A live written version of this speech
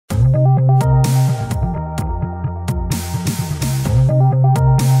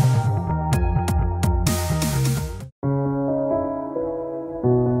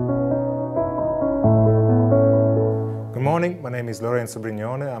is Lorenzo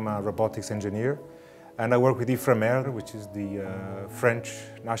Brignone. I'm a robotics engineer, and I work with Ifremer, which is the French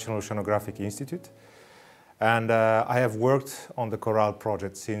National Oceanographic Institute. And I have worked on the Coral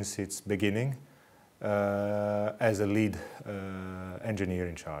project since its beginning as a lead engineer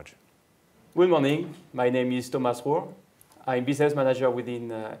in charge. Good morning. My name is Roure. I'm business manager within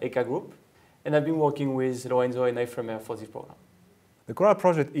ECA Group, and I've been working with Lorenzo and Ifremer for this program. The Coral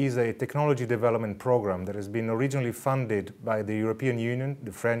project is a technology development program that has been originally funded by the European Union,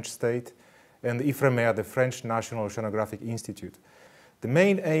 the French state, and the Ifremer, the French National Oceanographic Institute. The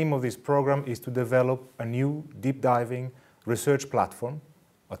main aim of this program is to develop a new deep diving research platform,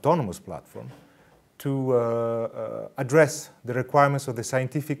 autonomous platform, to address the requirements of the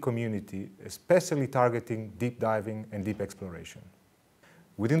scientific community, especially targeting deep diving and deep exploration.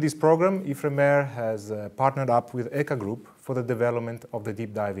 Within this program, Ifremer has partnered up with ECA Group for the development of the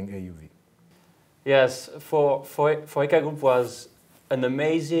deep diving AUV. Yes, for ECA Group was an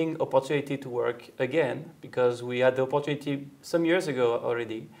amazing opportunity to work again, because we had the opportunity some years ago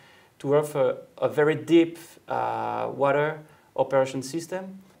already to work for a very deep water operation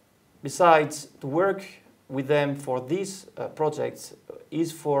system. Besides, to work with them for these projects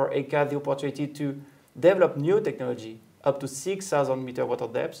is for ECA the opportunity to develop new technology up to 6,000 meter water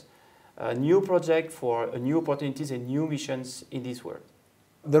depth, a new project for new opportunities and new missions in this world.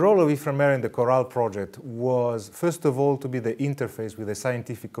 The role of Ifremer in the Coral project was, first of all, to be the interface with the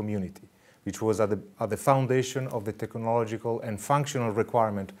scientific community, which was at the foundation of the technological and functional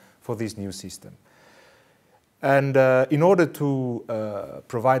requirement for this new system. And in order to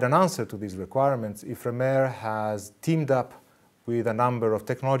provide an answer to these requirements, Ifremer has teamed up with a number of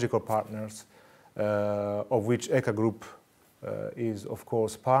technological partners, of which ECA Group is, of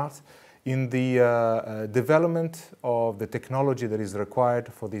course, part, in the development of the technology that is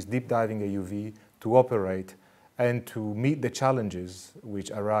required for this deep diving AUV to operate and to meet the challenges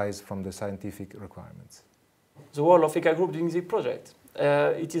which arise from the scientific requirements. The role of ECA Group during this project,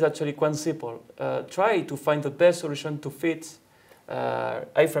 it is actually quite simple. Try to find the best solution to fit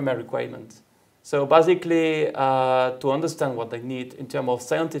Ifremer requirements. So basically, to understand what they need in terms of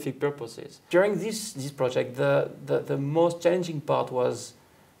scientific purposes. During this project, the most challenging part was,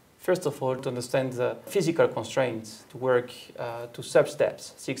 first of all, to understand the physical constraints to work to such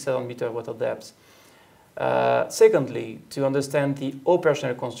depths, 6,000 meter water depths. Secondly, to understand the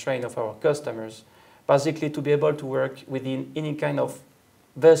operational constraint of our customers, basically to be able to work within any kind of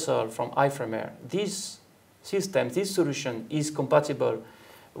vessel from Ifremer. This system, this solution is compatible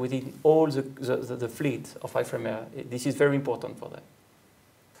within all the fleet of Ifremer. This is very important for them.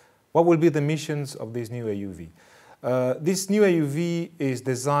 What will be the missions of this new AUV? This new AUV is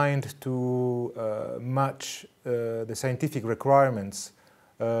designed to match the scientific requirements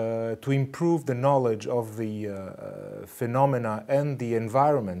to improve the knowledge of the phenomena and the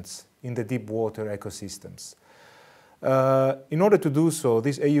environments in the deep water ecosystems. In order to do so,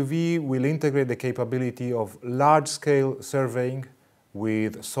 this AUV will integrate the capability of large-scale surveying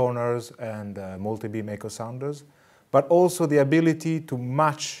with sonars and multi-beam echo sounders, but also the ability to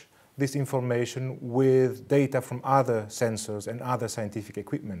match this information with data from other sensors and other scientific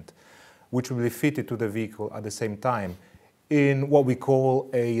equipment, which will be fitted to the vehicle at the same time in what we call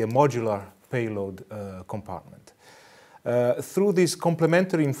a modular payload compartment. Through this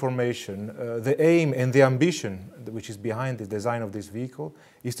complementary information, the aim and the ambition which is behind the design of this vehicle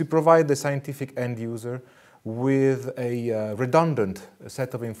is to provide the scientific end user with a redundant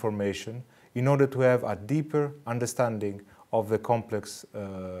set of information in order to have a deeper understanding of the complex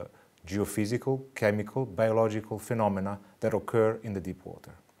geophysical, chemical, biological phenomena that occur in the deep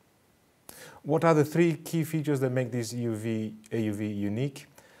water. What are the three key features that make this AUV unique?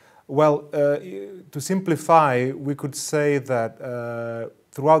 Well, to simplify, we could say that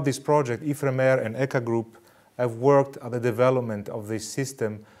throughout this project, Ifremer and ECA Group have worked at the development of this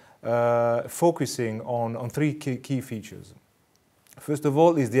system focusing on three key features. First of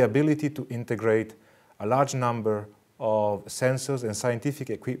all is the ability to integrate a large number of sensors and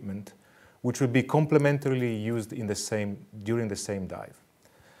scientific equipment which will be complementarily used during the same dive.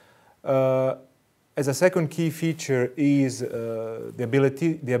 As a second key feature is the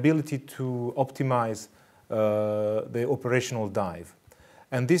ability to optimize the operational dive.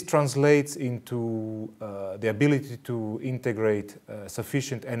 And this translates into the ability to integrate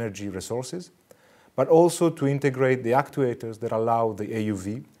sufficient energy resources, but also to integrate the actuators that allow the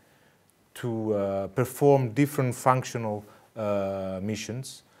AUV to perform different functional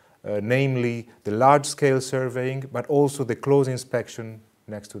missions, namely the large-scale surveying, but also the close inspection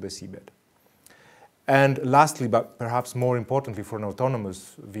next to the seabed. And lastly, but perhaps more importantly for an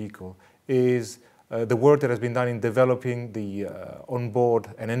autonomous vehicle, is the work that has been done in developing the onboard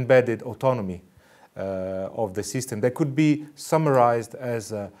and embedded autonomy of the system that could be summarized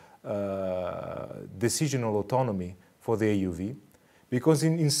as decisional autonomy for the AUV. Because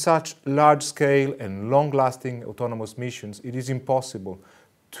in such large-scale and long-lasting autonomous missions, it is impossible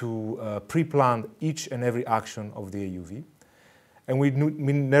to pre-plan each and every action of the AUV.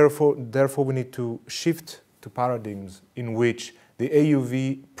 And therefore we need to shift to paradigms in which the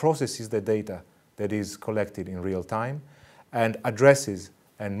AUV processes the data that is collected in real time and addresses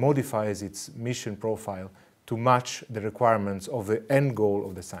and modifies its mission profile to match the requirements of the end goal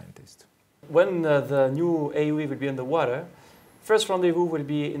of the scientist. When the new AUV will be in the water, first rendezvous will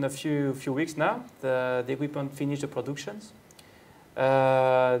be in a few weeks now. The equipment finished the productions.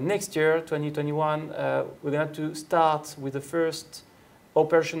 Next year, 2021, we're going to start with the first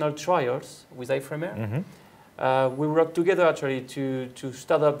operational trials with Ifremer. Mm-hmm. We work together actually to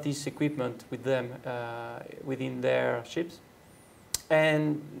start up this equipment with them within their ships.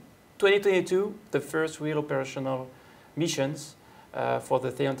 And 2022, the first real operational missions for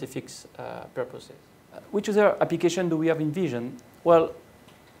the scientific purposes. Which other application do we have envisioned? Well,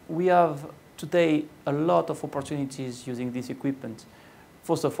 we have today a lot of opportunities using this equipment.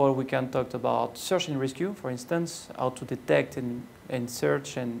 First of all, we can talk about search and rescue, for instance, how to detect and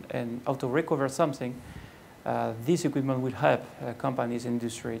search and how to recover something. This equipment will help companies,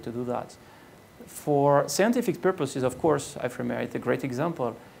 industry to do that. For scientific purposes, of course, Ifremer is a great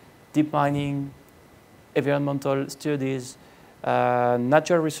example. Deep mining, environmental studies,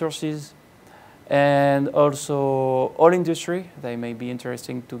 natural resources, and also oil industry. They may be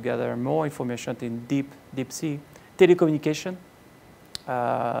interesting to gather more information in deep sea. Telecommunication.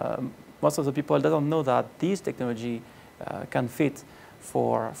 Most of the people don't know that this technology can fit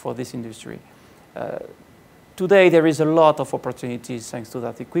for this industry. Today there is a lot of opportunities thanks to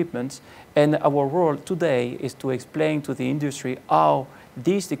that equipment, and our role today is to explain to the industry how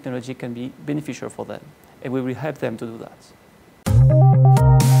this technology can be beneficial for them, and we will help them to do that.